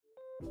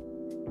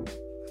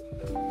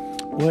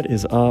What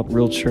is up,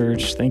 Real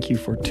Church? Thank you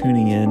for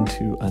tuning in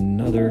to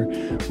another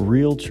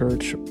Real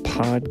Church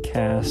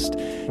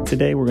podcast.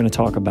 Today we're going to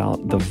talk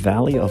about the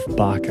Valley of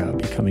Baca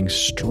becoming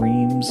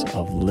streams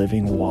of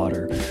living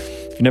water.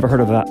 If you've never heard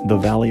of the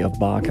Valley of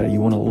Baca,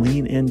 you want to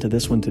lean into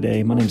this one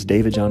today. My name is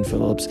David John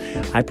Phillips.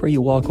 I pray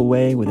you walk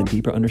away with a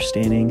deeper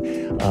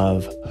understanding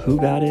of who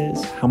God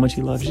is, how much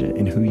He loves you,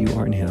 and who you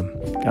are in Him.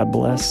 God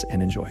bless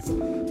and enjoy.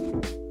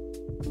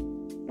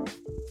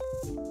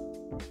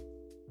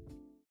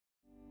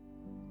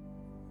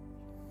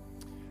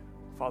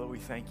 Father, we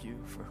thank you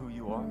for who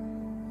you are.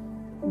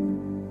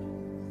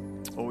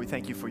 Oh, we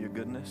thank you for your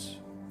goodness.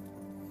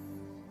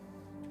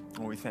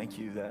 Oh, we thank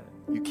you that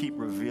you keep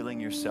revealing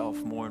yourself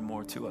more and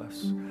more to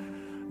us,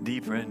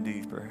 deeper and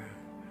deeper,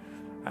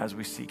 as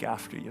we seek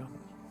after you.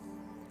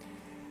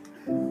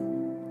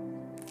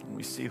 And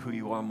we see who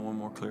you are more and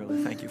more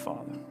clearly. Thank you,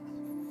 Father.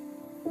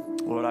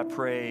 Lord, I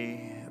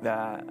pray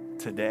that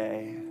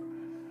today,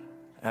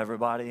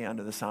 everybody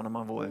under the sound of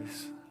my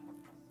voice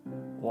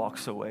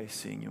walks away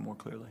seeing you more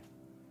clearly,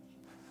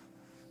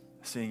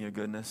 seeing your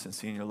goodness and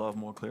seeing your love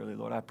more clearly.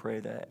 Lord, I pray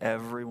that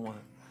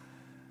everyone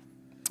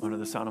under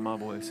the sound of my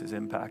voice is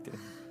impacted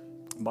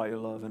by your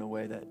love in a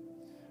way that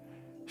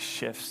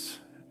shifts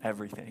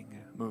everything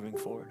moving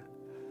forward,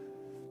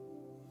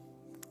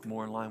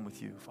 more in line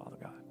with you, Father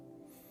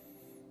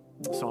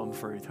God. Song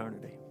for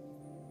eternity.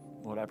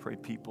 Lord, I pray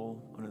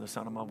people under the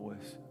sound of my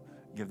voice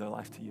give their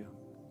life to you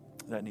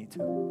that need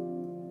to.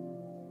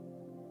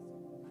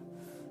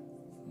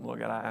 Lord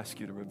God, I ask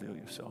you to reveal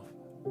yourself.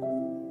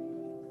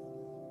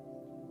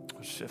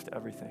 Shift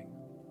everything.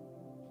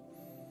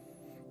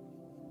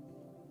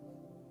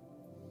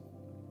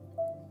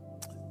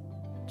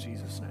 In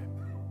Jesus' name.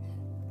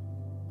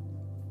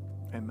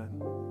 Amen.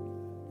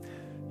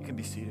 You can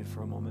be seated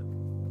for a moment.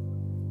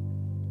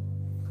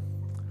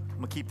 I'm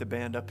going to keep the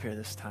band up here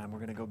this time. We're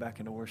going to go back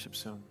into worship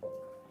soon.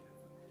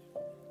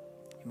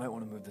 You might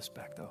want to move this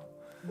back though,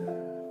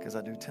 because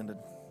I do tend to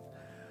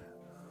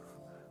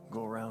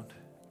go around.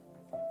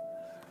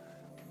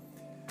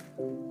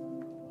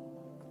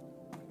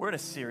 We're in a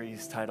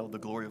series titled The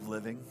Glory of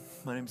Living.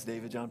 My name is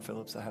David John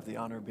Phillips. I have the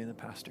honor of being the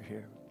pastor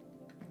here.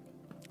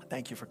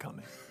 Thank you for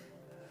coming.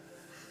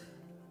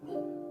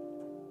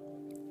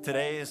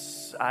 Today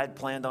I'd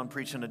planned on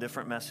preaching a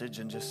different message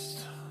and just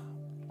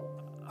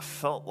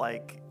felt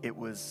like it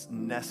was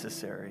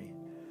necessary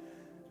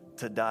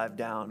to dive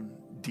down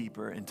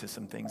deeper into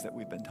some things that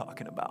we've been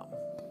talking about.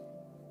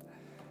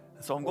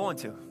 So I'm going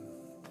to.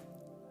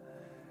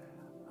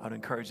 I'd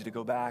encourage you to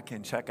go back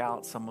and check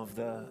out some of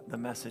the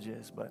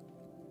messages, but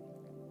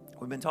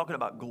we've been talking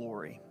about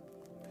glory.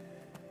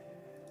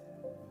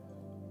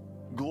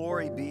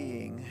 Glory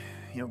being,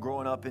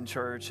 growing up in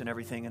church and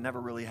everything, I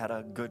never really had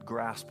a good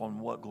grasp on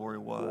what glory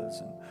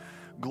was. And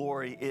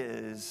glory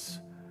is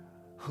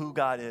who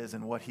God is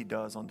and what He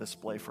does on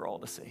display for all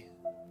to see.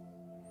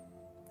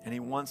 And He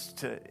wants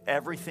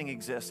everything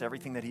exists,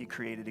 everything that He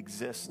created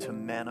exists to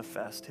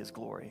manifest His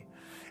glory.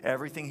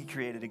 Everything He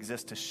created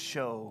exists to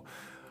show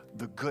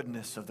the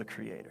goodness of the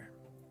Creator.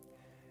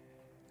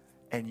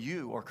 And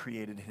you are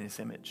created in His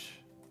image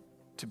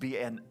to be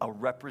a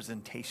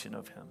representation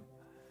of Him,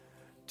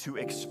 to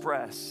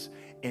express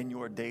in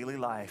your daily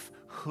life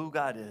who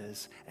God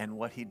is and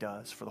what He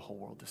does for the whole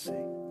world to see.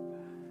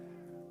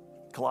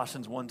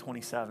 Colossians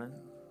 1:27,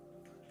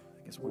 I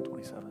think it's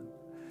 1:27,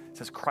 it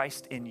says,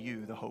 Christ in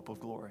you, the hope of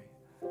glory.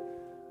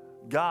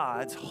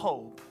 God's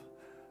hope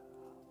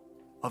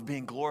of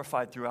being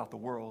glorified throughout the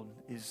world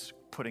is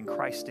putting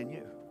Christ in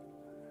you,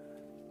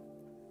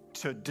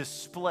 to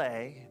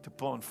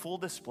put on full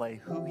display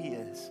who He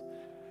is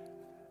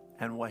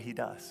and what He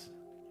does,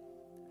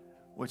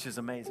 which is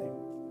amazing.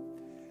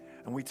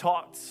 And we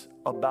talked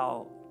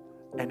about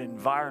an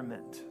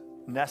environment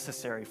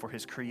necessary for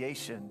His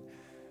creation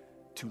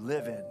to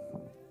live in.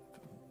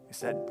 He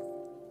said,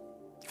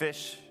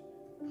 fish,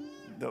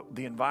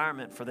 the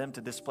environment for them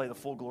to display the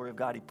full glory of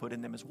God, He put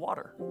in them is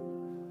water.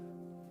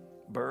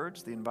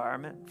 Birds, the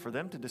environment for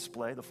them to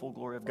display the full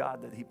glory of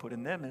God that He put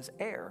in them is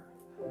air.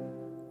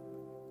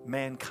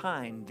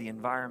 Mankind, the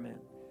environment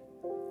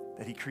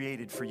that He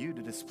created for you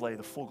to display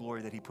the full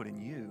glory that He put in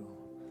you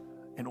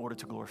in order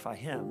to glorify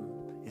Him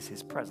is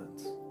His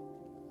presence.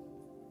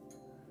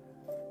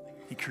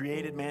 He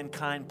created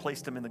mankind,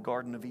 placed them in the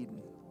Garden of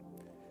Eden,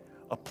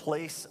 a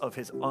place of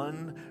His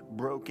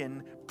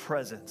unbroken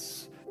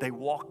presence. They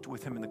walked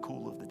with Him in the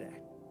cool of the day.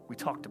 We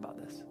talked about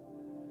this.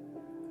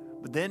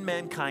 But then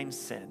mankind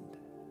sinned.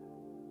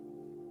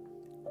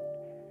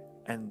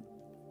 And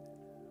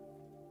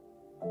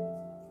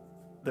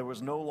there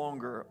was no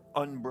longer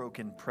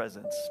unbroken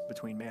presence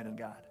between man and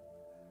God.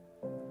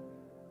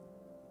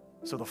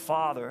 So the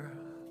Father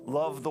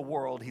loved the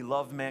world. He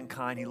loved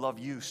mankind. He loved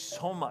you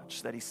so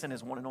much that He sent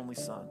His one and only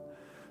Son,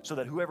 so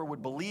that whoever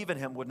would believe in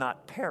Him would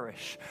not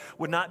perish,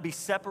 would not be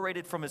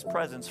separated from His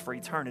presence for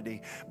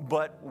eternity,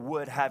 but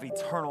would have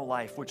eternal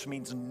life, which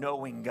means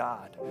knowing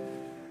God.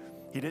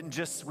 He didn't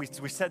just, we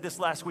said this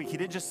last week, He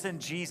didn't just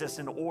send Jesus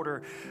in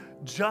order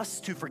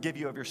just to forgive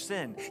you of your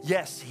sin.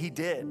 Yes, He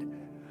did.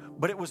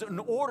 but it was in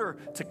order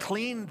to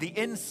clean the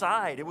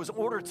inside. It was in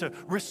order to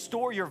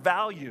restore your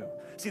value.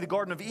 See, the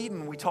Garden of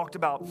Eden we talked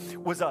about it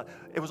was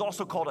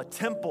also called a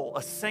temple,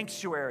 a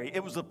sanctuary.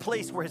 It was a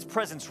place where his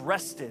presence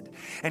rested.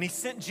 And he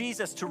sent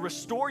Jesus to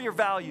restore your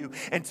value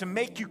and to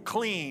make you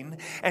clean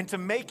and to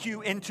make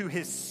you into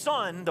his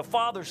son, the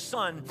Father's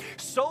son,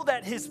 so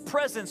that his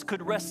presence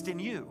could rest in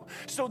you,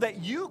 so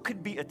that you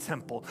could be a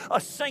temple,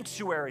 a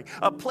sanctuary,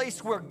 a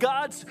place where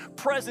God's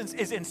presence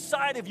is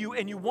inside of you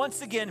and you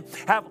once again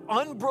have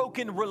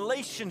unbroken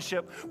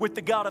relationship with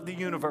the God of the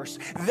universe.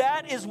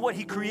 That is what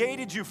he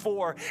created you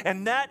for,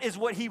 and that is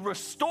what he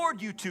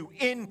restored you to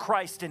in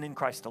Christ and in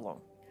Christ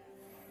alone.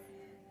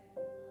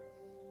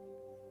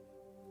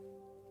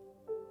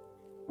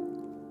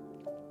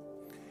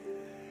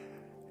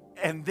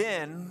 And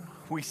then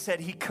we said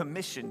he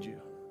commissioned you.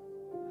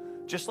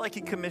 Just like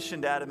he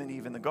commissioned Adam and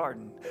Eve in the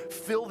garden.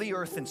 Fill the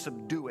earth and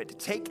subdue it.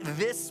 Take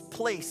this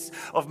place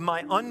of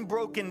my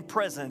unbroken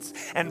presence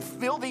and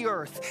fill the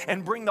earth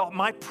and bring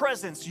my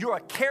presence. You're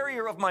a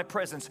carrier of my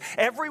presence.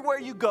 Everywhere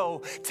you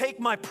go, take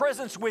my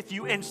presence with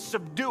you and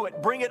subdue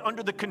it. Bring it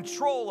under the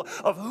control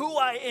of who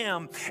I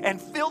am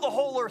and fill the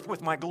whole earth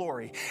with my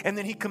glory. And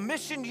then he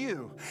commissioned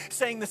you,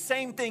 saying the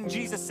same thing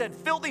Jesus said,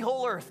 fill the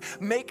whole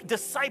earth, make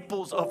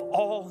disciples of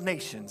all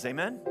nations.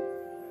 Amen?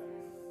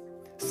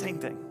 Same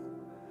thing.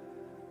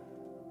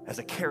 As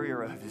a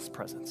carrier of his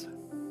presence.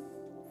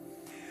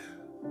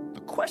 The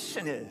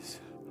question is,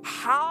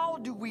 how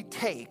do we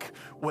take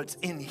what's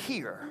in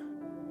here?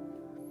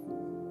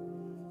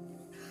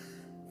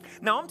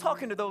 Now, I'm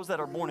talking to those that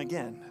are born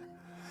again.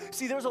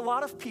 See, there's a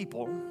lot of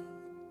people,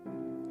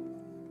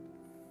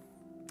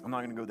 I'm not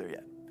going to go there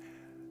yet.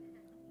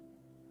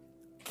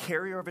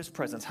 Carrier of his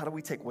presence, how do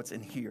we take what's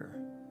in here?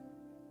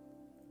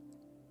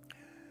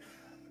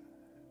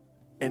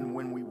 And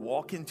when we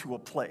walk into a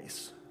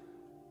place,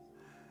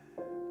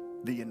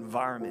 the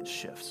environment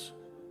shifts.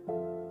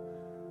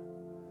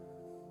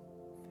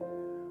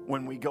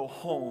 When we go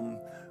home,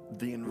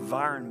 the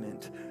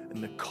environment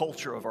and the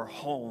culture of our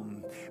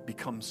home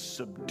becomes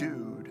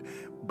subdued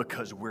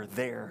because we're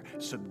there,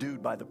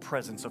 subdued by the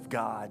presence of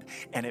God,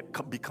 and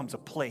it becomes a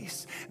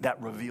place that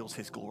reveals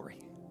his glory.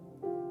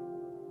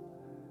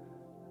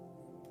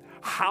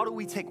 How do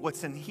we take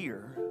what's in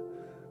here,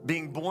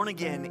 being born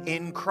again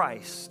in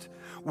Christ,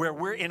 where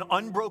we're in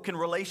unbroken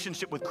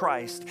relationship with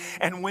Christ,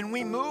 and when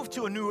we move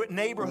to a new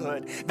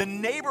neighborhood, the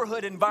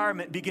neighborhood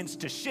environment begins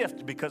to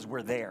shift because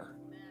we're there.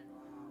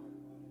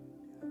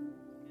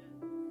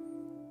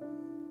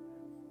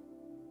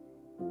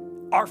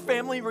 Our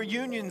family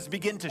reunions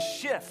begin to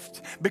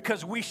shift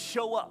because we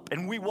show up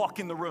and we walk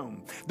in the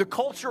room. The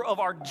culture of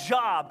our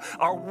job,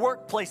 our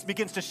workplace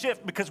begins to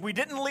shift because we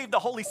didn't leave the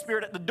Holy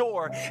Spirit at the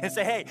door and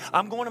say, hey,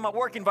 I'm going to my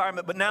work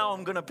environment, but now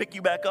I'm going to pick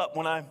you back up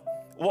when I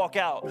walk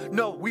out.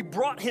 No, we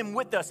brought him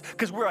with us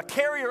because we're a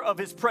carrier of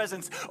his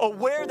presence,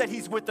 aware that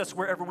he's with us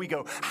wherever we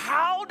go.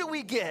 How do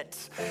we get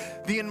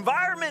the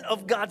environment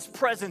of God's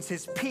presence,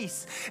 his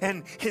peace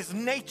and his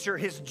nature,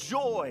 his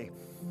joy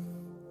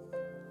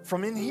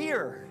from in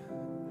here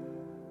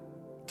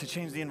to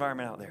change the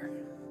environment out there?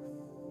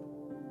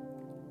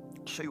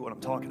 I'll show you what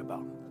I'm talking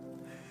about.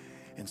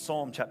 In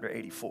Psalm chapter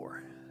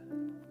 84.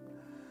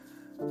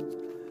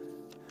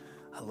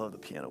 I love the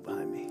piano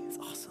behind me. It's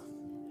awesome.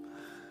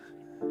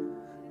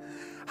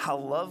 How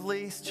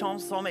lovely,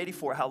 Psalm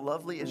 84, how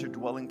lovely is your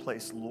dwelling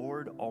place,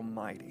 Lord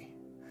Almighty.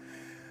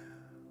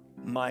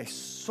 My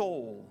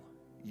soul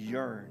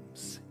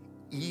yearns,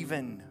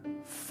 even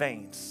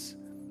faints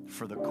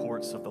for the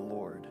courts of the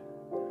Lord.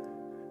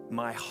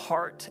 My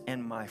heart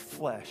and my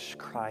flesh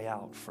cry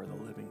out for the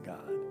living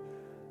God.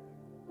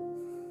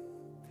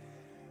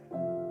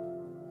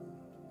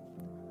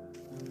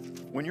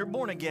 When you're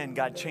born again,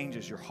 God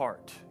changes your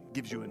heart,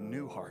 gives you a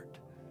new heart,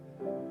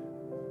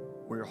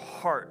 where your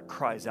heart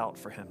cries out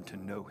for him to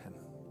know him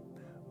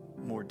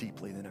more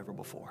deeply than ever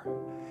before.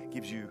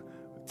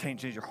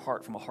 Changes your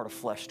heart from a heart of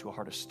flesh to a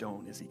heart of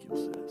stone, Ezekiel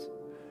says.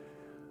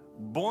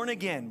 Born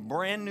again,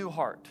 brand new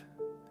heart.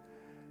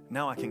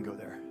 Now I can go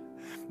there.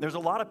 There's a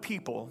lot of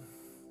people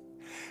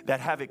that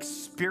have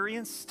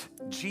experienced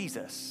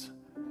Jesus,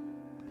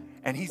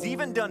 and he's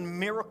even done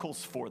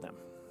miracles for them.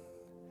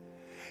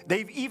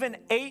 They've even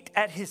ate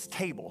at his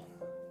table,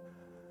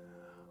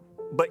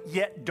 but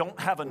yet don't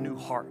have a new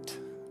heart,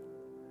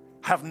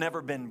 have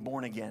never been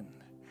born again.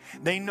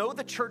 They know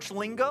the church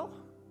lingo.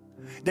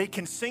 They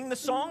can sing the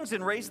songs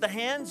and raise the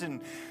hands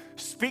and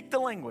speak the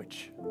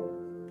language,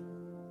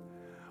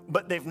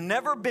 but they've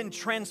never been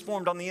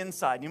transformed on the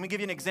inside. Let me give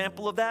you an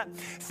example of that.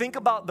 Think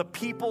about the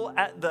people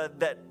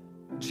that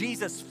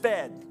Jesus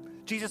fed.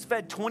 Jesus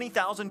fed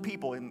 20,000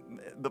 people.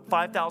 In the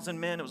 5,000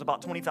 men, it was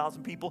about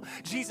 20,000 people.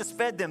 Jesus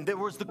fed them. There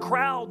was the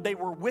crowd. They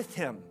were with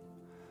him.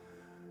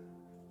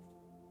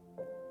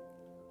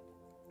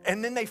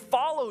 And then they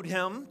followed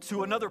him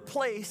to another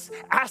place,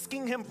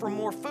 asking him for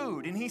more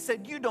food. And he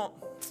said, you don't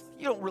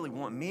really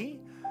want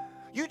me.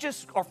 You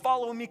just are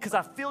following me because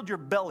I filled your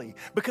belly,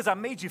 because I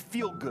made you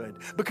feel good,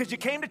 because you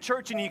came to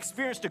church and you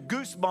experienced a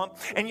goosebump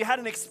and you had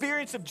an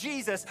experience of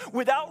Jesus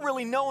without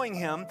really knowing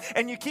him,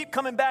 and you keep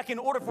coming back in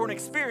order for an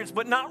experience,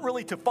 but not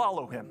really to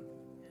follow him.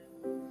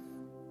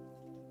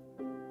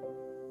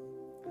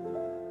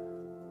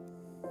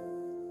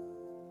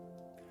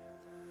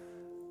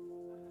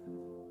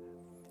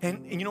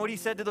 And you know what he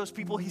said to those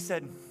people? He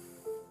said,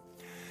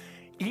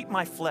 eat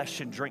my flesh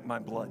and drink my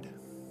blood.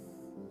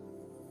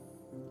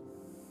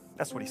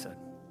 That's what he said.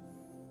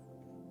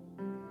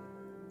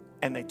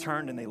 And they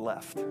turned and they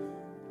left. You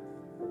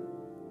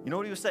know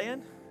what he was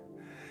saying?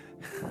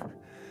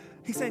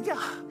 He's saying,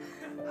 yeah,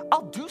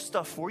 I'll do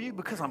stuff for you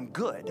because I'm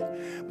good,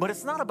 but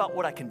it's not about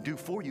what I can do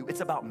for you.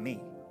 It's about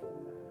me.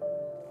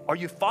 Are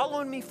you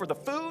following me for the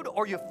food,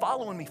 or are you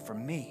following me for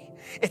me?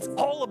 It's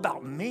all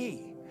about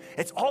me.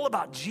 It's all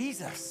about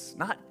Jesus,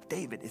 not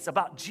David. It's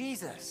about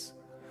Jesus.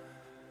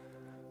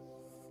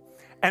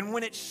 And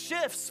when it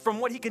shifts from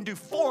what he can do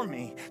for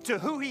me to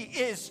who he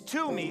is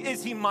to me,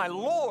 is he my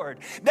Lord?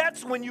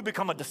 That's when you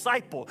become a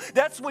disciple.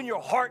 That's when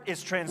your heart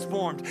is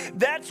transformed.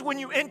 That's when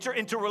you enter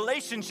into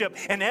relationship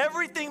and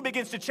everything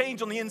begins to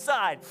change on the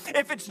inside.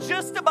 If it's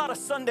just about a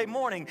Sunday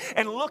morning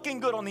and looking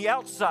good on the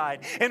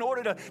outside in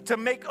order to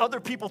make other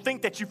people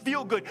think that you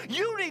feel good,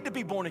 you need to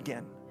be born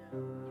again.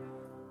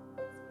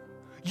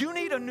 You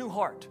need a new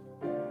heart.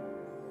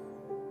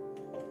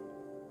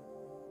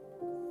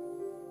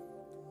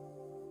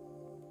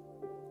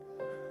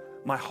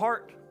 My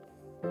heart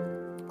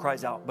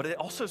cries out, but it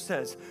also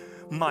says,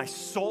 my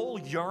soul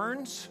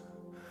yearns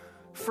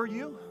for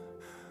you.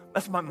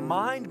 That's my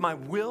mind, my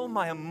will,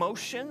 my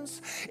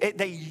emotions.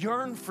 They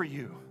yearn for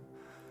you.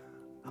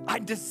 I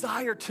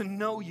desire to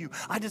know you.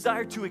 I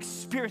desire to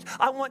experience.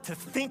 I want to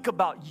think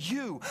about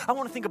you. I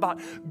want to think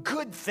about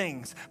good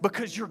things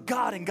because you're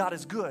God and God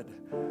is good.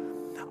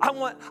 I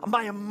want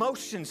my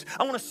emotions.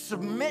 I want to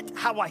submit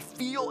how I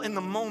feel in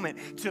the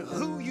moment to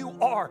who you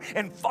are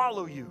and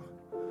follow you.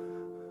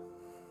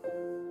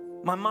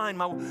 My mind,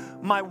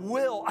 my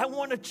will, I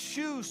want to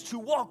choose to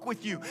walk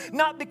with you.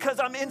 Not because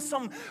I'm in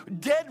some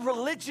dead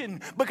religion,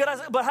 but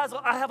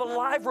I have a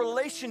live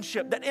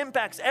relationship that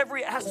impacts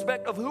every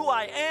aspect of who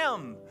I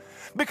am.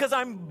 Because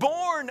I'm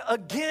born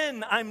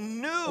again, I'm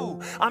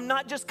new. I'm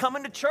not just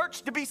coming to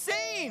church to be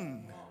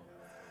seen.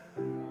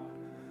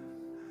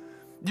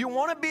 Do you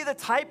want to be the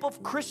type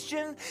of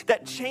Christian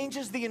that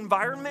changes the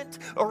environment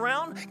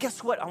around?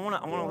 Guess what? I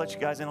want to let you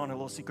guys in on a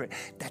little secret.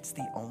 That's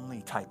the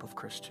only type of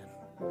Christian.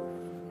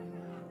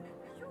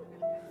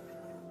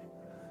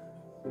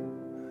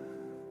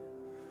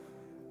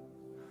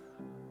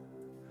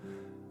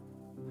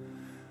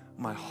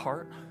 My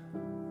heart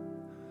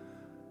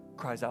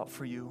cries out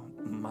for you.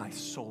 My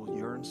soul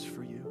yearns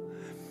for you.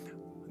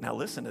 Now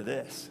listen to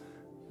this.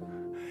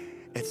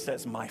 It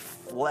says, my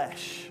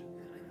flesh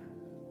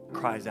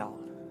cries out.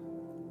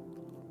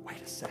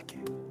 Wait a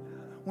second.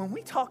 When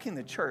we talk in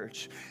the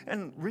church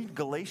and read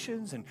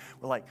Galatians and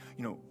we're like,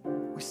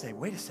 we say,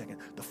 wait a second,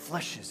 the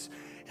flesh is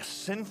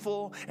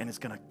sinful and it's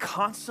going to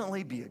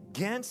constantly be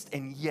against,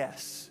 and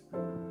yes,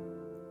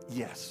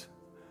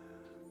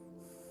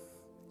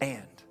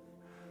 and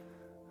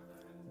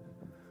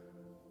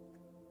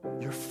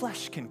your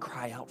flesh can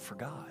cry out for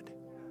God.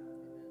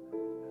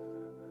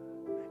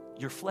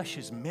 Your flesh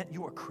is meant,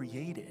 you are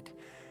created,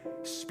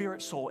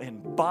 spirit, soul,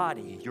 and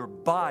body, your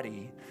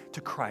body,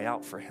 to cry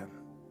out for him.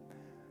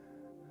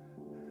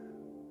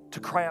 To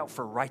cry out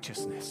for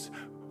righteousness.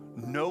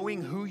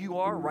 Knowing who you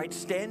are, right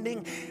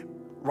standing,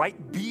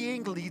 right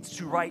being leads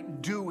to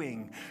right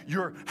doing.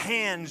 Your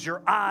hands,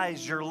 your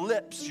eyes, your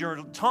lips, your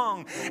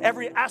tongue,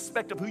 every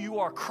aspect of who you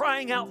are,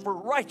 crying out for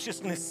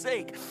righteousness'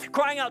 sake,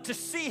 crying out to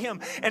see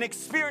him and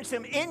experience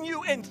him in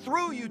you and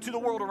through you to the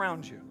world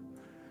around you.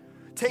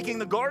 Taking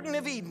the Garden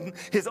of Eden,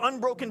 his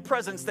unbroken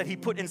presence that he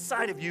put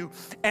inside of you,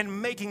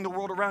 and making the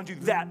world around you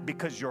that,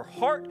 because your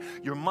heart,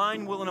 your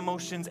mind, will, and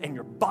emotions, and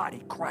your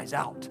body cries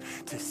out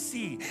to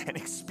see and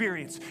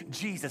experience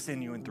Jesus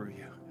in you and through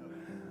you.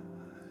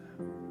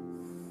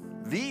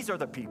 These are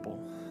the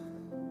people.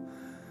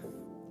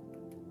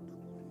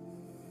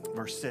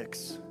 Verse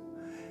 6.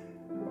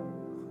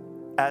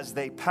 As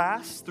they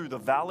pass through the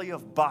valley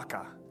of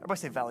Baca. Everybody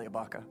say valley of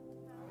Baca.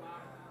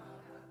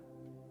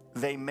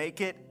 They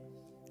make it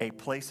a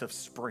place of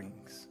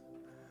springs.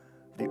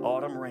 The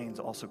autumn rains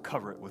also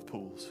cover it with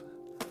pools.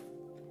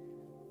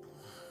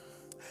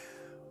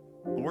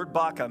 The word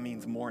Baca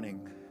means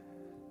mourning.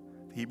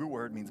 The Hebrew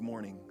word means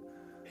mourning,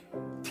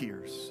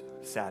 tears,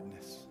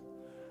 sadness.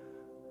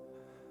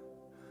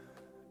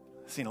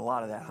 Seen a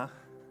lot of that, huh?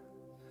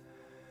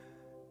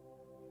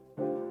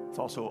 It's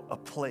also a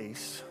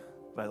place,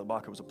 Valley of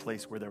Baca was a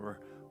place where there were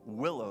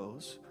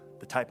willows.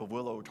 The type of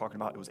willow we're talking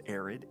about, it was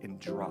arid and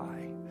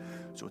dry.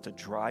 So it's a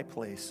dry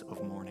place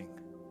of mourning.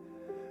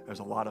 There's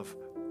a lot of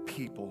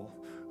people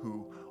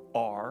who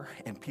are,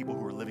 and people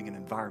who are living in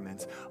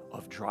environments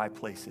of dry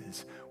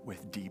places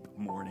with deep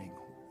mourning,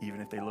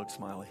 even if they look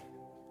smiley.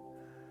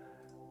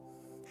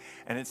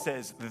 And it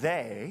says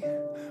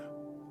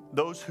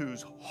those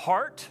whose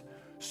heart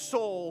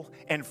soul,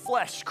 and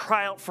flesh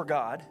cry out for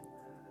God.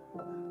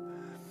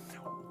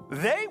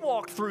 They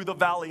walk through the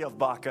valley of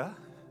Baca,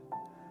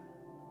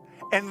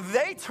 and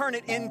they turn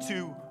it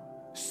into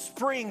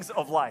springs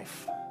of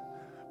life,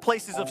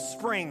 places of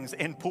springs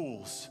and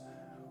pools.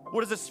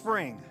 What is a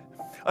spring?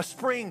 A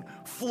spring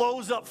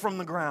flows up from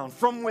the ground,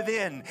 from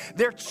within.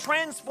 They're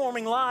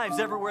transforming lives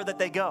everywhere that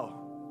they go.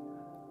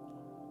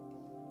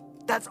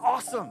 That's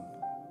awesome.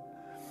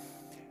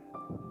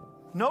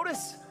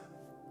 Notice,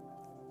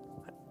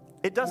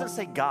 it doesn't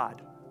say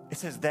God, it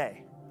says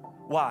they.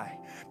 Why?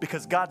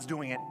 Because God's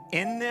doing it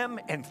in them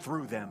and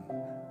through them.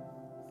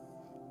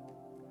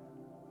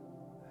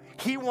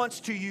 He wants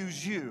to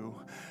use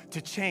you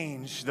to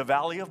change the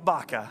valley of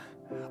Baca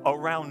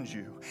around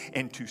you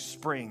into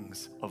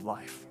springs of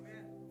life.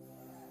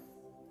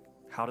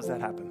 How does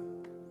that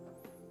happen?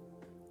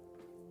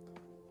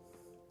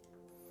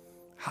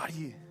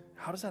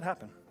 How does that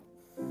happen?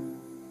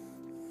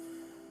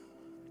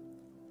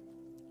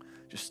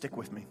 Just stick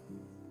with me.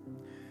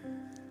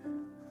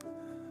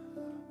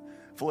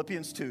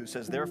 Philippians 2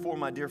 says, therefore,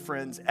 my dear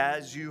friends,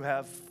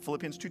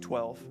 Philippians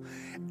 2:12,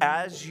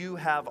 as you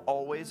have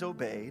always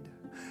obeyed,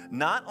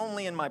 not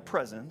only in my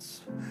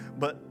presence,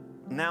 but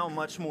now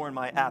much more in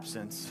my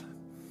absence.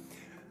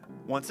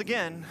 Once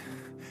again,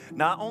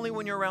 not only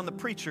when you're around the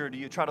preacher do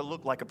you try to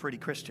look like a pretty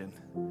Christian.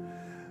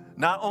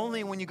 Not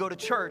only when you go to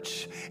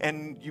church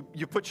and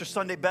you put your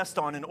Sunday best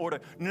on in order.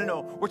 No.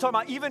 We're talking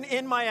about even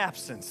in my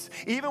absence.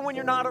 Even when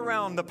you're not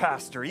around the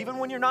pastor. Even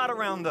when you're not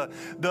around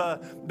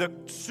the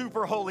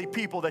super holy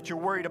people that you're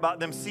worried about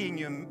them seeing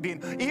you and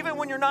being. Even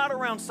when you're not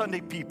around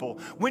Sunday people.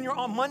 When you're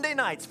on Monday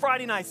nights,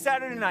 Friday nights,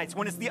 Saturday nights.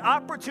 When it's the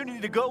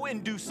opportunity to go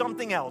and do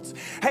something else.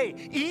 Hey,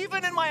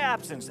 even in my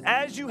absence,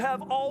 as you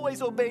have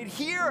always obeyed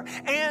here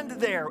and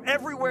there.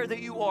 Everywhere that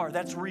you are.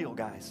 That's real,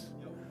 guys.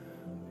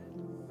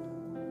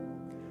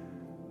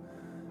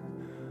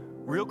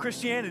 Real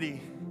Christianity,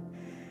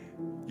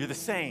 you're the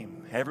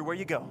same everywhere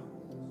you go.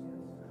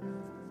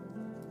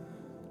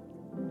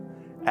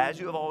 As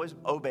you have always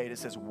obeyed, it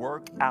says,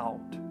 work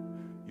out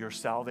your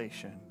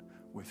salvation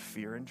with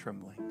fear and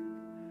trembling.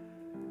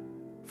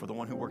 For the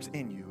one who works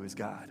in you is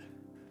God,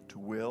 to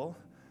will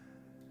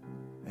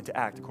and to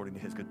act according to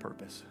his good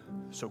purpose.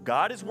 So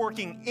God is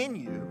working in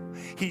you.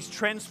 He's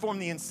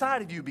transformed the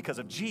inside of you because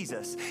of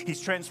Jesus.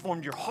 He's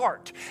transformed your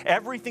heart.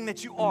 Everything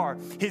that you are,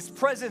 his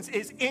presence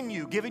is in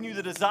you, giving you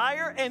the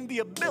desire and the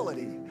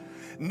ability.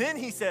 And then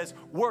he says,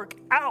 work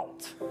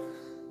out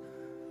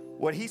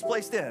what he's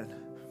placed in.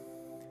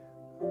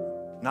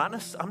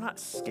 I'm not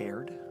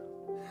scared.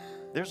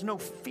 There's no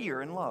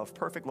fear in love.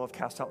 Perfect love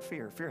casts out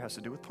fear. Fear has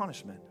to do with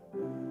punishment.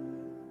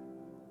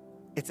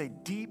 It's a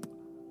deep,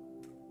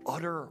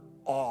 utter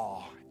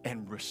awe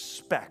and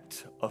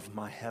respect of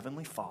my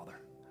heavenly Father.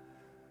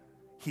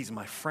 He's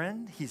my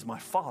friend, he's my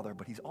Father,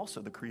 but he's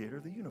also the creator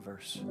of the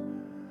universe.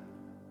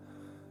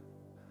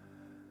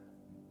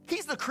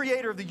 He's the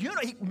creator of the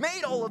universe. He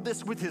made all of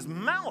this with his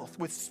mouth,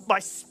 by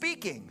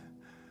speaking.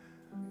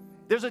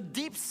 There's a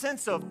deep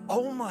sense of,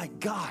 oh my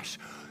gosh,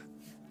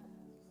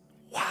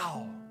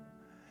 wow.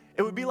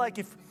 It would be like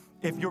if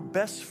your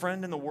best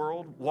friend in the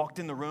world walked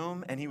in the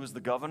room and he was the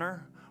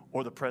governor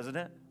or the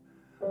president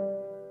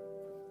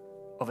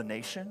of a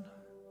nation,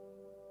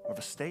 of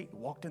a state,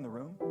 walked in the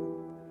room,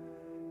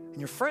 and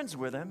you're friends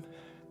with him,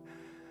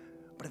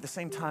 but at the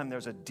same time,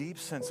 there's a deep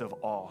sense of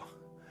awe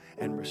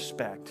and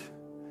respect.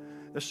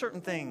 There's certain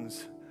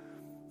things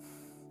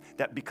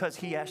that because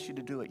he asked you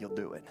to do it, you'll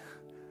do it.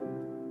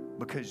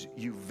 Because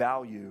you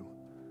value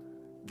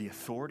the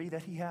authority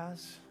that he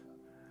has,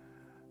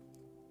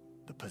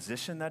 the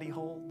position that he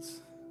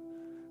holds,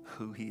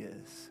 who he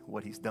is,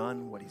 what he's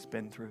done, what he's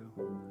been through.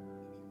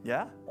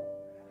 Yeah?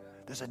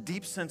 There's a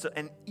deep sense of,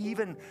 and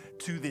even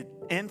to the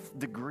nth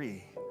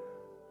degree,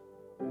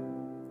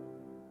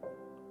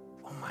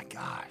 oh my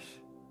gosh,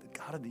 the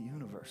God of the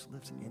universe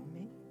lives in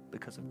me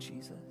because of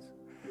Jesus.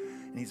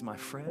 And he's my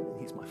friend, and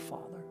he's my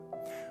Father.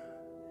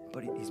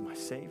 But he's my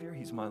Savior,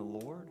 he's my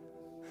Lord.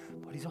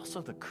 But he's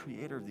also the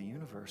creator of the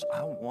universe.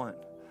 I want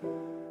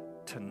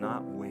to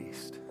not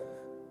waste.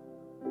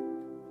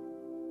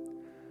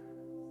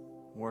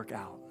 Work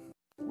out.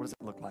 What does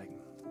it look like?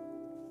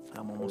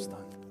 I'm almost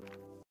done.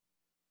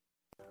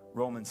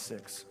 Romans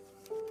 6.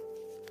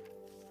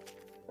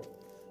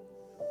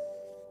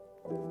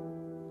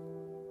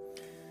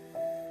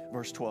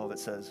 Verse 12, it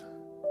says,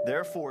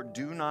 therefore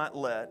do not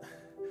let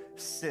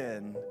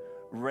sin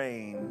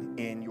reign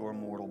in your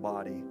mortal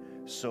body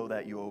so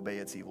that you obey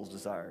its evil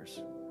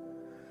desires.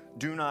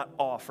 Do not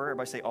offer,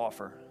 everybody say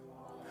offer.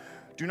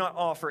 Do not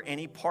offer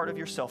any part of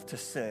yourself to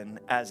sin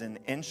as an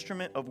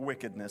instrument of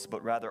wickedness,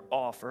 but rather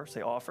offer,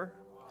 say offer.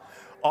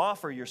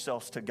 Offer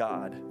yourselves to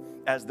God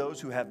as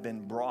those who have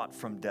been brought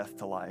from death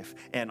to life,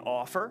 and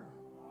offer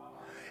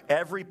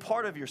every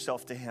part of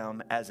yourself to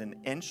him as an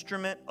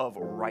instrument of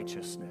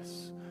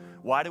righteousness.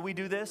 Why do we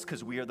do this?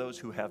 Because we are those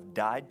who have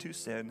died to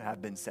sin,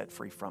 have been set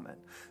free from it.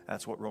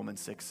 That's what Romans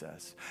 6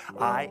 says.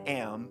 I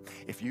am,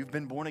 if you've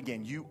been born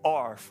again, you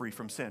are free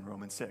from sin,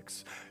 Romans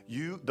 6.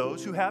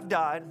 Those who have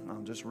died,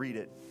 I'll just read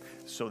it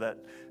so that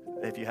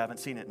if you haven't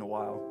seen it in a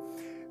while.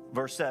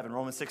 Verse 7,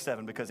 Romans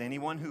 6:7, because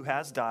anyone who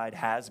has died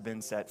has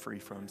been set free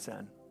from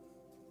sin.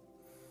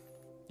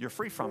 You're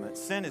free from it.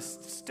 Sin is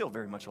still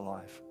very much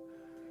alive.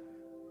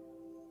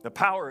 The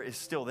power is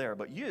still there,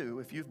 but you,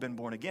 if you've been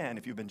born again,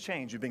 if you've been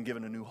changed, you've been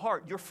given a new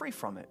heart, you're free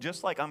from it,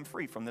 just like I'm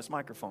free from this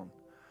microphone.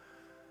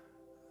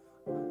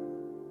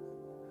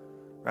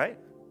 Right?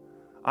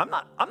 I'm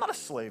not a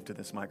slave to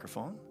this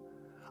microphone.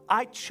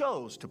 I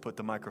chose to put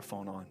the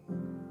microphone on.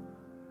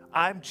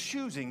 I'm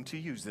choosing to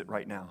use it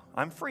right now.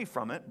 I'm free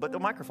from it, but the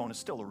microphone is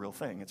still a real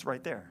thing. It's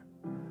right there.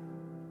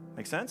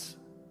 Make sense?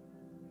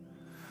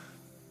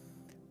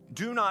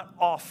 Do not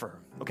offer.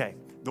 Okay,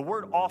 the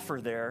word offer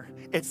there,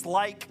 it's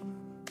like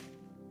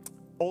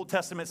Old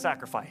Testament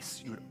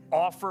sacrifice. You would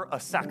offer a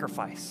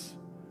sacrifice,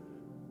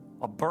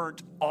 a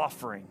burnt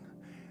offering.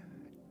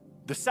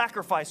 The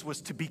sacrifice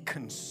was to be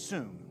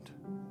consumed.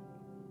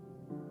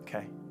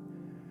 Okay?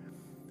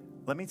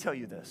 Let me tell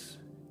you this.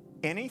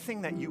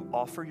 Anything that you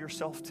offer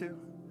yourself to,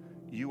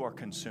 you are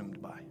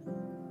consumed by.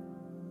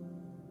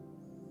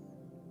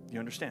 You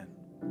understand?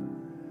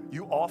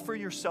 You offer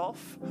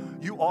yourself,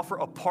 you offer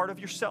a part of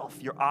yourself,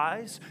 your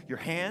eyes, your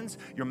hands,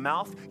 your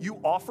mouth,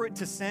 you offer it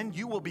to sin,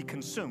 you will be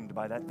consumed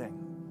by that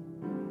thing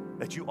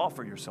that you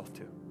offer yourself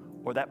to,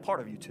 or that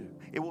part of you to.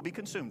 It will be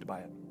consumed by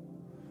it.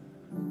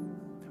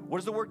 What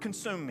does the word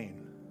consume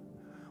mean?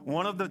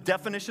 One of the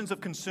definitions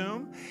of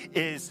consume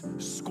is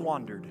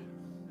squandered,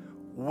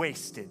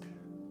 wasted.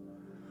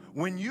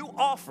 When you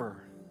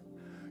offer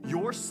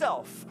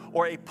yourself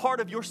or a part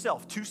of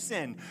yourself to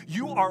sin,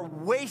 you are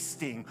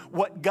wasting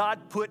what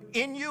God put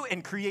in you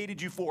and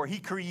created you for. He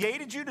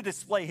created you to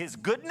display His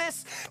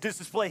goodness, to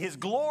display His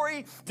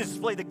glory, to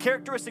display the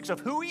characteristics of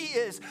who He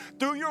is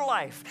through your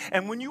life.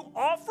 And when you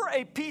offer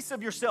a piece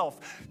of yourself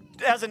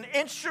as an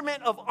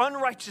instrument of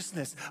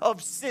unrighteousness,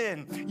 of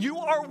sin, you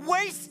are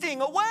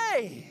wasting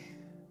away.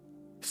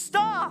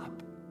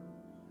 Stop.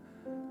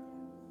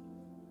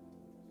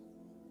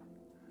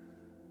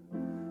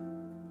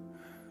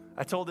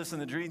 I told this in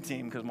the dream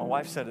team because my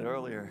wife said it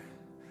earlier,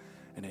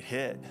 and it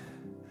hit.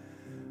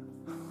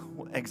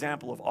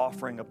 Example of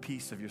offering a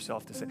piece of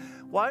yourself to sin.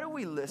 Why do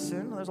we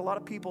listen? There's a lot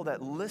of people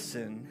that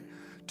listen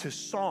to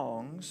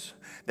songs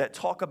that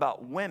talk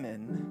about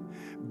women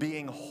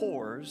being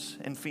whores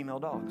and female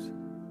dogs.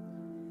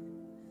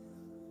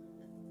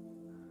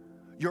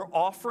 You're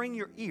offering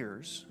your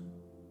ears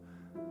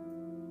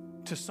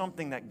to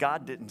something that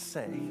God didn't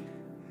say.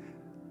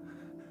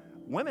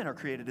 Women are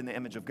created in the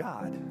image of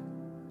God.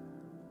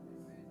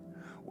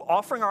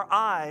 Offering our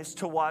eyes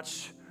to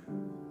watch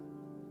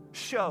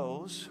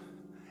shows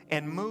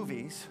and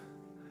movies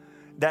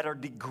that are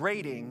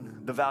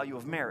degrading the value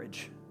of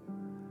marriage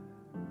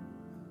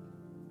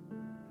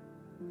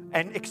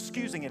and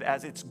excusing it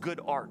as it's good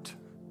art.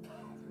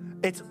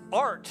 It's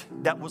art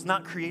that was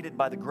not created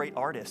by the great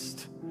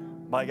artist,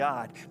 by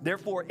God.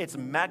 Therefore, it's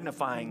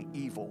magnifying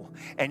evil.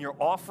 And you're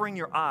offering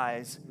your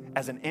eyes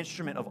as an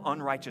instrument of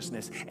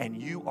unrighteousness,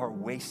 and you are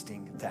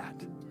wasting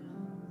that.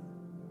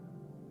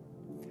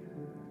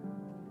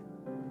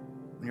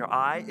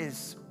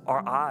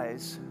 Our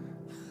eyes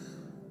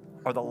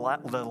are the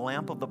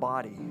lamp of the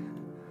body.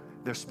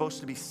 They're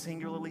supposed to be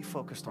singularly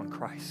focused on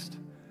Christ.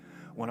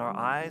 When our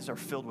eyes are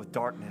filled with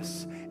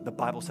darkness, the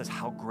Bible says,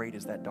 how great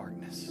is that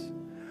darkness?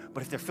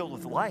 But if they're filled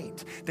with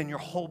light, then your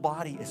whole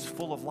body is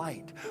full of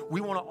light.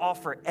 We want to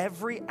offer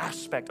every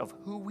aspect of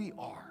who we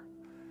are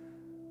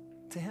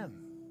to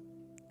Him.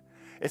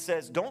 It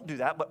says, don't do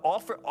that, but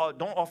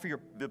don't offer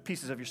the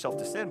pieces of yourself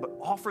to sin, but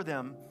offer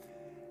them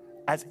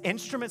as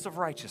instruments of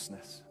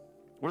righteousness.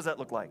 What does that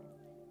look like?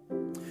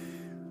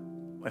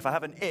 If I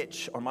have an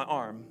itch on my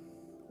arm,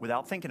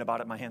 without thinking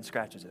about it, my hand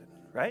scratches it,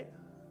 right?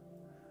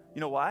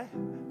 You know why?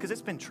 Because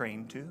it's been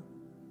trained to.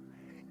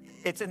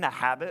 It's in the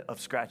habit of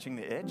scratching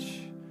the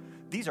itch.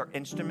 These are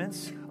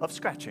instruments of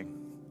scratching.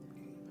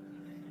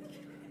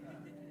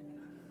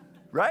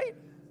 Right?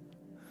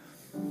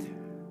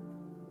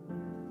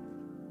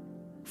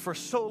 For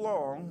so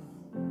long,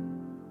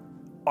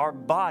 our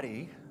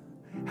body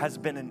has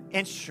been an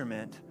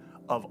instrument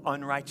of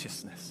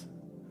unrighteousness,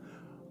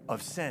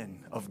 of sin,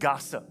 of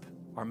gossip.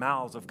 Our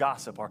mouths of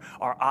gossip,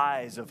 our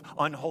eyes of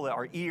unholy,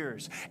 our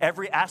ears,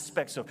 every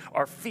aspect of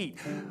our feet,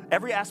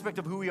 every aspect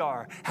of who we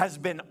are has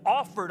been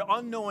offered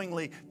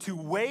unknowingly to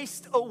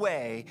waste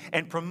away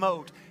and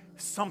promote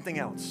something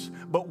else.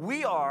 But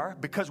we are,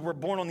 because we're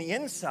born on the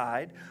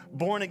inside,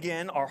 born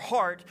again, our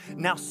heart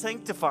now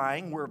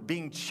sanctifying, we're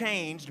being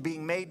changed,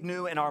 being made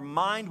new in our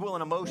mind, will,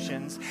 and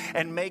emotions,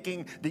 and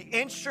making the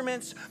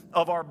instruments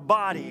of our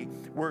body,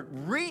 we're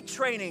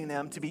retraining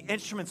them to be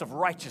instruments of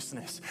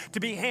righteousness, to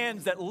be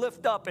hands that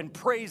lift up and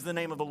praise the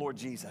name of the Lord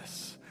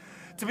Jesus,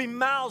 to be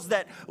mouths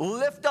that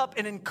lift up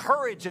and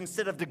encourage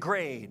instead of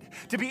degrade,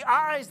 to be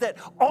eyes that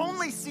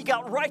only seek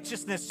out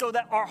righteousness so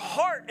that our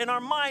heart and our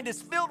mind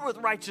is filled with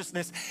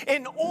righteousness,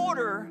 in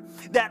order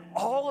that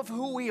all of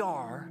who we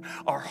are,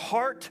 our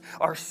heart,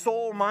 our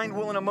soul, mind,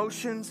 will, and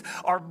emotions,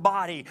 our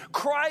body,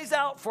 cries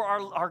out for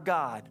our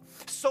God,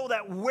 so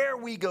that where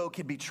we go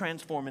can be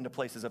transformed into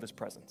places of His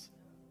presence.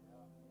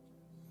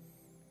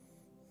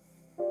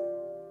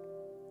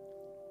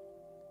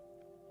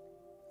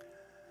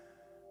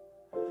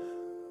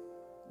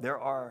 There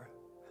are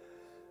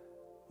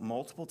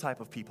multiple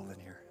type of people in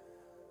here.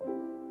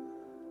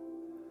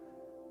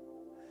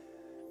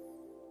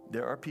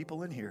 There are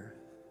people in here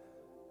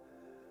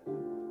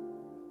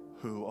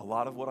who a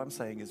lot of what I'm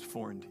saying is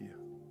foreign to you.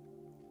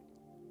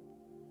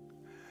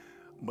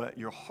 But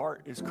your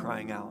heart is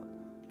crying out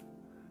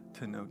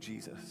to know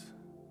Jesus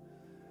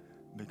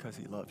because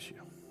He loves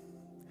you.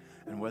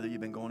 And whether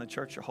you've been going to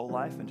church your whole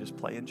life and just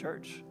playing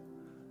church,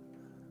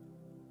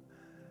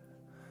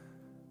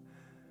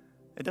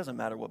 it doesn't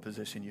matter what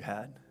position you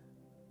had.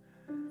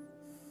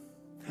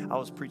 I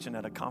was preaching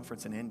at a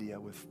conference in India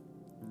with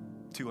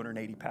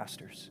 280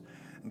 pastors.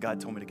 And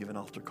God told me to give an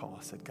altar call.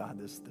 I said, God,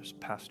 there's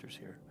pastors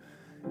here.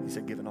 He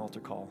said, give an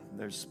altar call.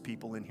 There's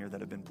people in here that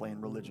have been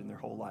playing religion their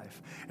whole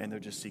life, and they're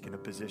just seeking a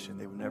position.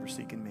 They were never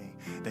seeking me.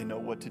 They know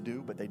what to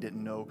do, but they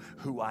didn't know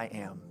who I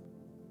am.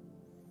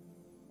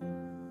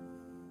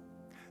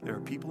 There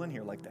are people in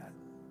here like that.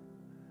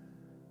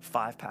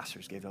 5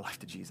 pastors gave their life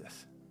to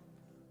Jesus.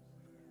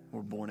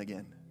 We're born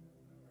again.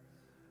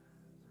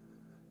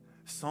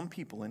 Some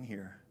people in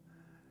here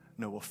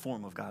know a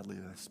form of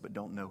godliness but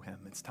don't know Him.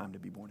 It's time to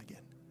be born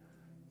again.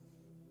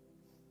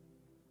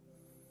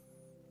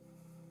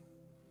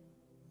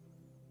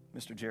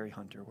 Mr. Jerry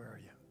Hunter, where are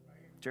you?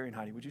 Jerry and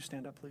Heidi, would you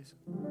stand up, please?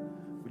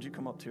 Would you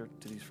come up to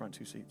these front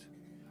 2 seats?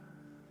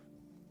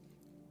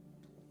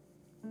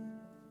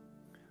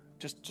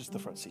 Just the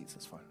front seats,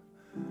 that's fine.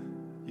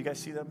 You guys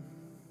see them?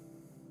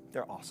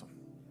 They're awesome.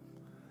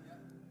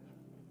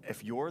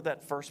 If you're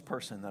that first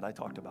person that I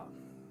talked about,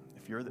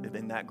 if you're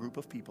in that group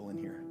of people in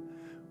here,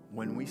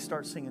 when we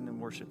start singing and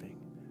worshiping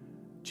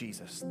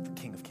Jesus, the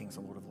King of Kings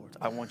and Lord of Lords,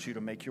 I want you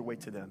to make your way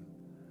to them.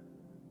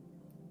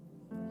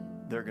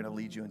 They're going to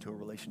lead you into a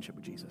relationship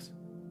with Jesus.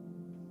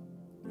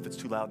 If it's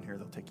too loud in here,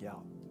 they'll take you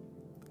out.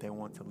 But they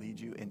want to lead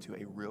you into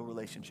a real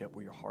relationship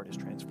where your heart is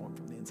transformed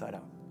from the inside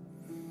out.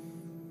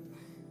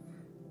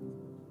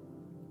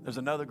 There's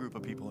another group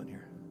of people in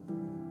here.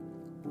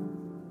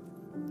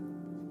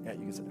 Yeah, you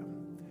can sit down.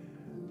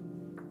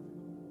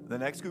 The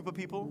next group of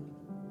people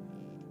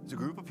is a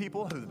group of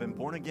people who have been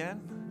born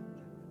again.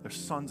 They're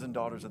sons and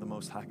daughters of the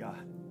Most High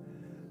God.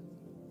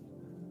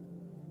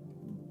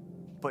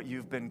 But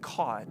you've been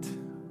caught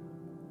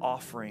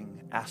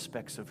offering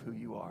aspects of who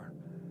you are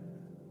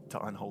to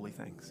unholy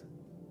things.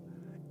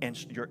 And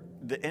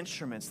the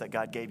instruments that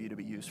God gave you to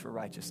be used for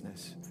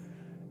righteousness,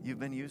 you've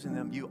been using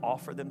them. You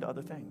offer them to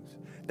other things.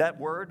 That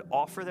word,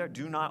 offer there,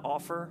 do not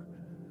offer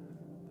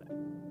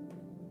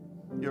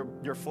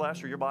your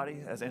flesh or your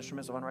body as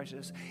instruments of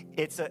unrighteousness.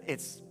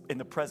 It's in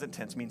the present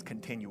tense, means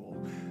continual.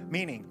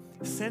 Meaning,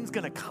 sin's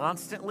going to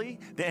constantly,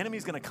 the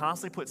enemy's going to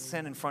constantly put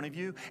sin in front of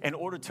you in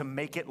order to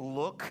make it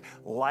look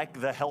like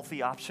the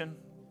healthy option,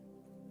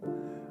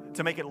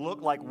 to make it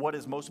look like what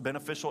is most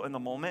beneficial in the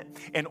moment,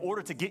 in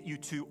order to get you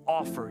to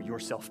offer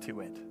yourself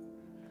to it.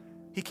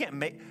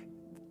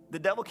 The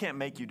devil can't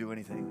make you do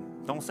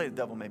anything. Don't say the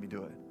devil made me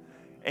do it.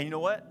 And you know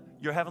what?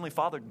 Your Heavenly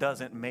Father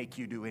doesn't make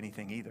you do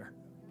anything either.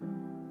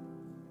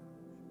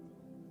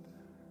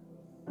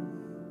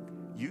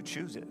 You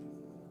choose it.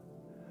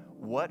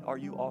 What are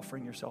you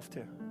offering yourself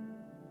to?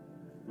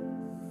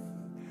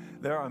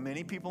 There are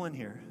many people in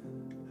here,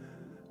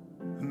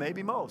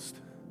 maybe most,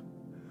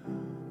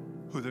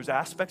 who there's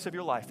aspects of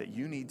your life that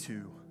you need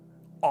to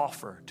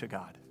offer to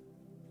God.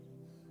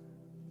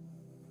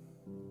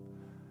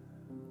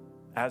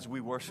 As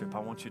we worship, I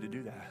want you to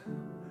do that.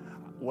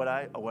 When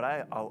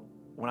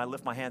I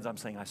lift my hands, I'm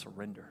saying I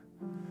surrender.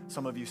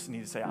 Some of you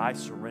need to say, I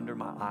surrender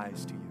my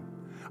eyes to you.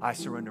 I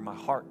surrender my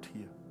heart to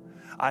you.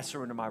 I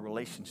surrender my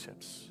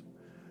relationships,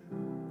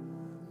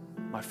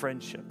 my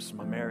friendships,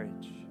 my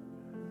marriage.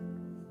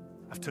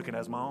 I've taken it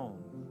as my own,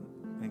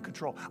 in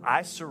control.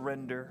 I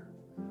surrender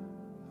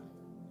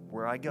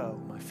where I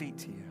go, my feet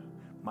to you,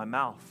 my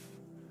mouth.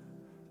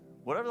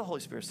 Whatever the Holy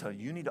Spirit's telling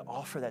you, you need to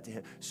offer that to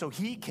Him. So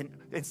He can,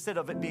 instead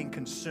of it being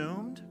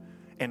consumed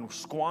and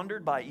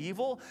squandered by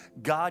evil,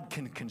 God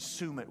can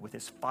consume it with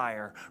His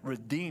fire,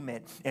 redeem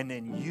it, and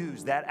then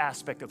use that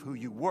aspect of who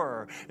you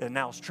were and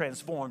now is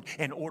transformed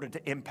in order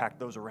to impact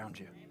those around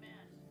you.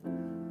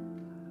 Amen.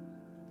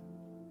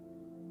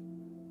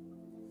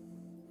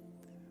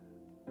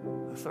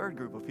 The third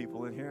group of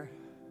people in here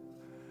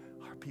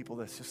are people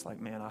that's just like,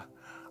 man,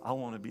 I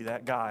want to be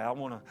that guy. I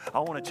want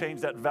to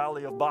change that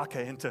valley of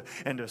Baca into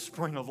a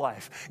spring of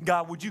life.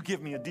 God, would you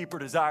give me a deeper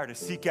desire to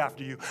seek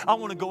after you? I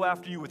want to go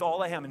after you with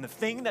all I am. And the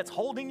thing that's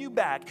holding you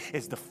back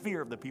is the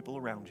fear of the people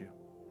around you.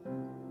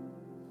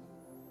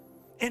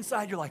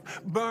 Inside, you're like,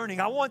 burning.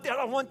 I want that,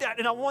 I want that,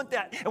 and I want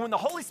that. And when the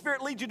Holy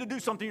Spirit leads you to do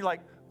something, you're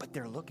like, but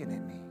they're looking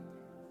at me.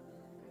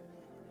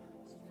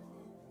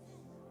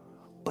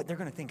 But they're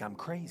going to think I'm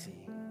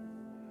crazy.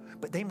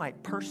 But they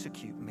might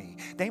persecute me.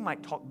 They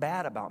might talk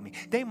bad about me.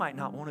 They might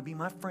not want to be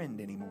my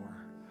friend anymore.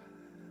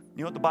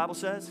 You know what the Bible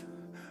says?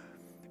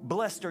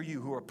 Blessed are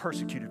you who are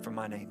persecuted for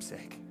my name's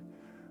sake.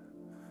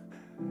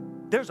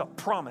 There's a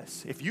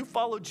promise. If you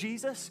follow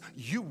Jesus,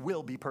 you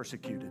will be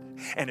persecuted.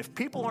 And if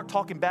people aren't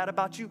talking bad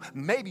about you,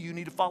 maybe you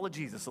need to follow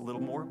Jesus a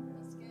little more.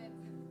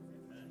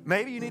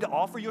 Maybe you need to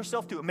offer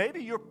yourself to it.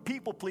 Maybe you're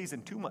people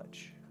pleasing too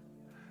much.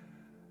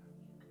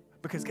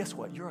 Because guess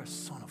what? You're a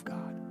son of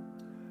God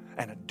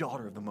and a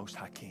daughter of the Most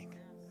High King.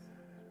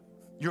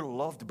 You're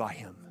loved by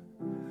Him.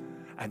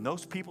 And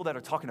those people that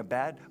are talking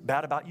bad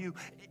about you,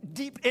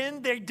 deep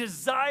in they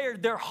desire,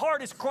 their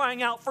heart is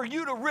crying out for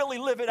you to really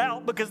live it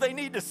out because they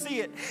need to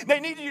see it.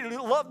 They need you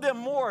to love them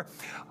more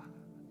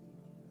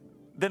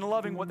than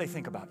loving what they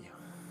think about you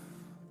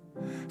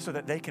so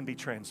that they can be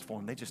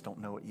transformed. They just don't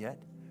know it yet.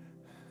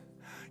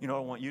 You know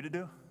what I want you to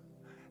do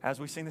as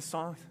we sing this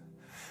song?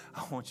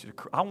 I want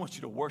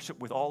you to worship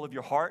with all of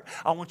your heart.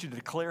 I want you to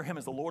declare Him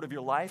as the Lord of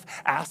your life.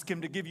 Ask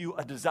Him to give you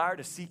a desire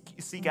to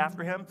seek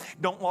after Him.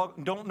 No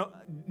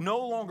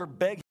longer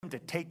beg Him to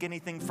take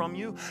anything from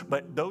you,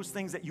 but those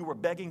things that you were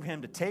begging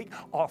Him to take,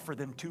 offer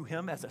them to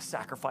Him as a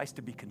sacrifice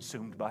to be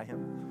consumed by Him.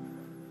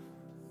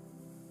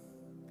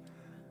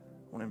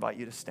 I want to invite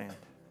you to stand.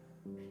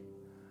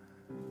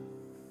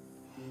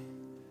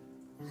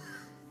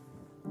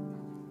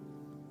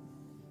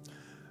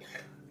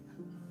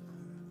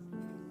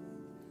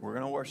 We're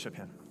going to worship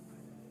Him.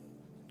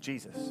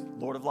 Jesus,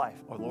 Lord of life,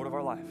 or Lord of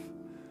our life.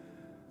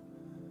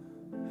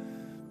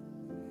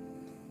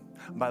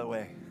 By the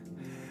way,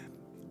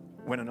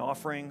 when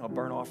a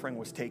burnt offering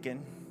was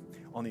taken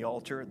on the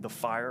altar, the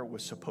fire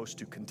was supposed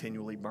to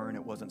continually burn.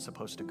 It wasn't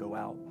supposed to go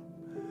out.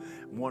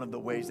 One of the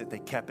ways that they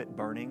kept it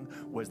burning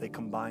was they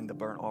combined the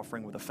burnt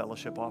offering with a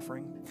fellowship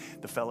offering.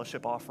 The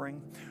fellowship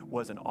offering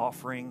was an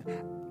offering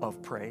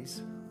of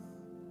praise.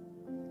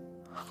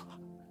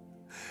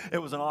 It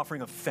was an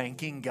offering of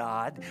thanking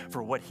God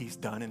for what He's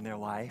done in their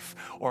life,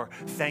 or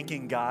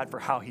thanking God for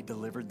how He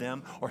delivered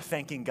them, or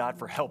thanking God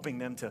for helping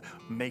them to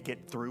make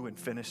it through and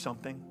finish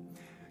something.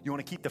 You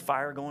want to keep the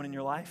fire going in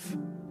your life?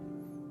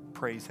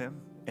 Praise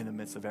Him in the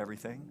midst of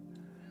everything.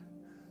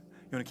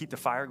 You want to keep the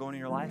fire going in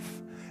your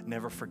life?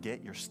 Never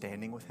forget you're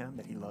standing with Him,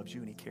 that He loves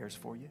you and He cares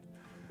for you.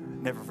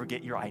 Never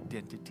forget your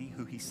identity,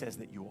 who He says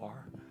that you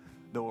are.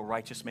 Though a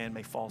righteous man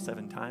may fall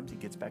 7 times, he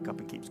gets back up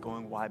and keeps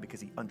going. Why? Because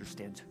he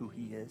understands who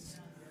he is.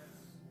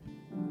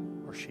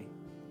 Or she.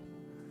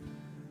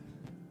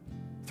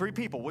 3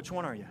 people, which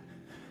one are you?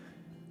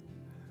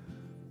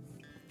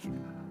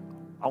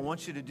 I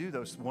want you to do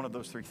one of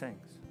those 3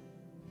 things.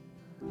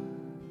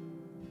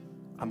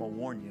 I'm going to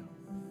warn you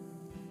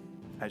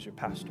as your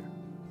pastor.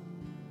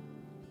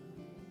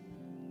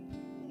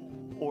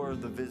 Or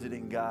the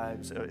visiting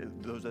guys,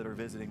 those that are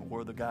visiting,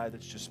 or the guy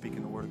that's just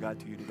speaking the word of God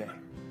to you today.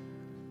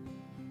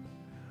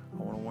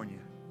 I want to warn you.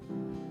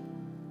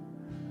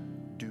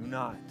 Do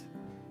not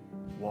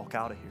walk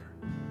out of here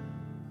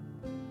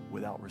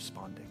without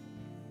responding.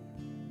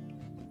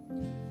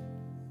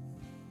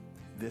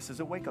 This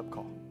is a wake-up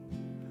call.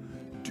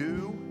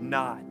 Do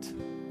not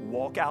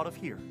walk out of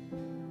here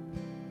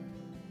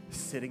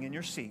sitting in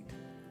your seat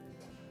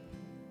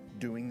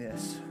doing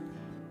this,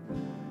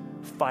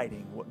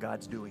 fighting what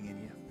God's doing in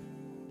you.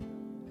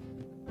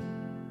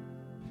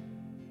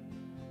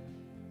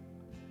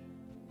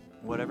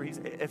 Whatever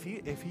if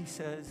he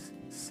says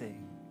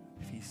sing,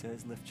 if he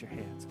says lift your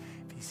hands,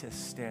 if he says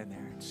stand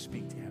there and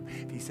speak to him,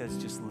 if he says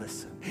just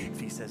listen, if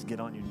he says get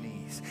on your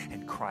knees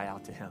and cry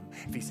out to him,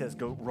 if he says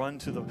go run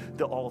to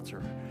the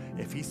altar,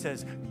 if he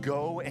says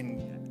go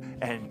and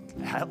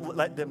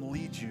let them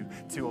lead you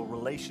to a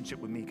relationship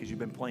with me because you've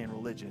been playing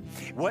religion.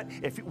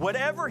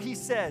 Whatever he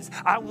says,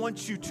 I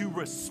want you to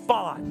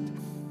respond.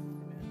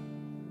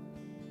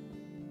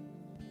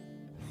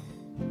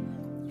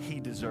 He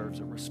deserves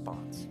a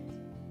response.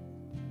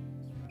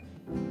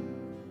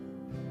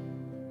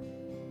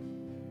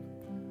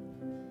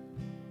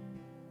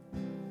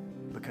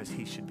 Because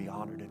he should be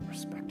honored and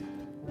respected.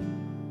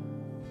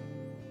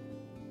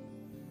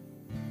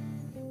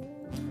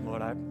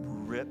 Lord, I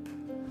rip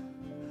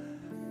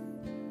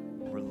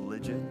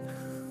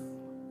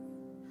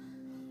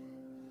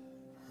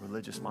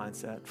religious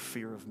mindset,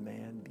 fear of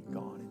man, be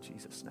gone in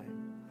Jesus'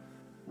 name.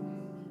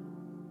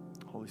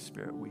 Holy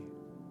Spirit, we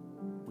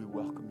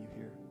welcome you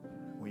here.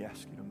 We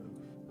ask you to move.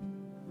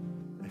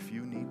 If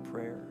you need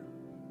prayer,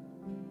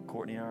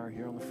 Courtney and I are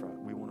here on the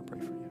front. We want to pray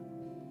for you.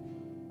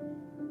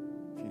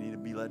 If you need to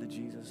be led to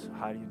Jesus,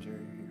 Heidi and Jerry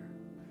are here.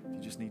 If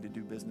you just need to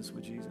do business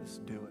with Jesus,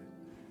 do it.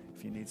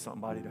 If you need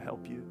somebody to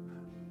help you,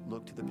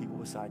 look to the people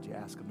beside you,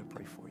 ask them to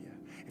pray for you.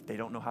 If they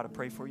don't know how to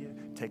pray for you,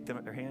 take them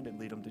at their hand and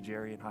lead them to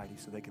Jerry and Heidi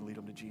so they can lead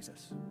them to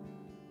Jesus.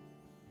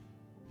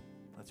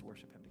 Let's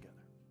worship him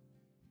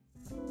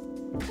together.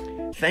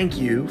 Thank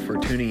you for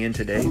tuning in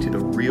today to the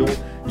Real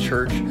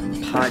Church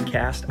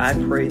podcast. I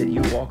pray that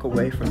you walk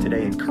away from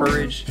today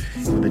encouraged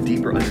with a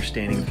deeper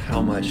understanding of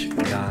how much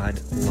God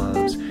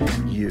loves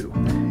you.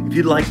 If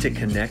you'd like to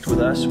connect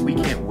with us, we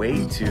can't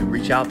wait to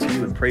reach out to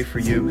you and pray for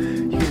you.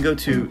 You can go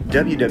to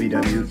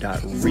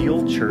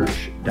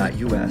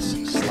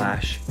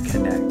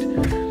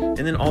www.realchurch.us/connect.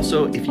 And then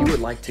also, if you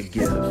would like to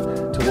give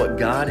to what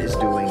God is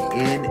doing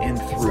in and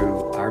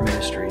through our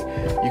ministry,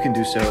 you can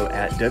do so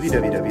at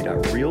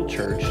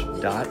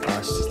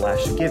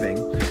www.realchurch.us/giving,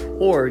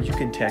 or you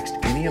can text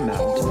any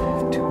amount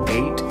to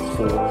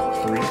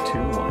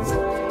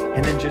 84321,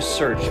 and then just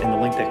search in the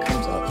link that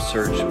comes up,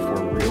 search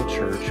for Real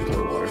Church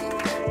Clearwater.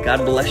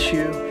 God bless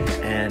you,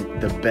 and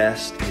the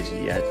best is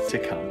yet to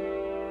come.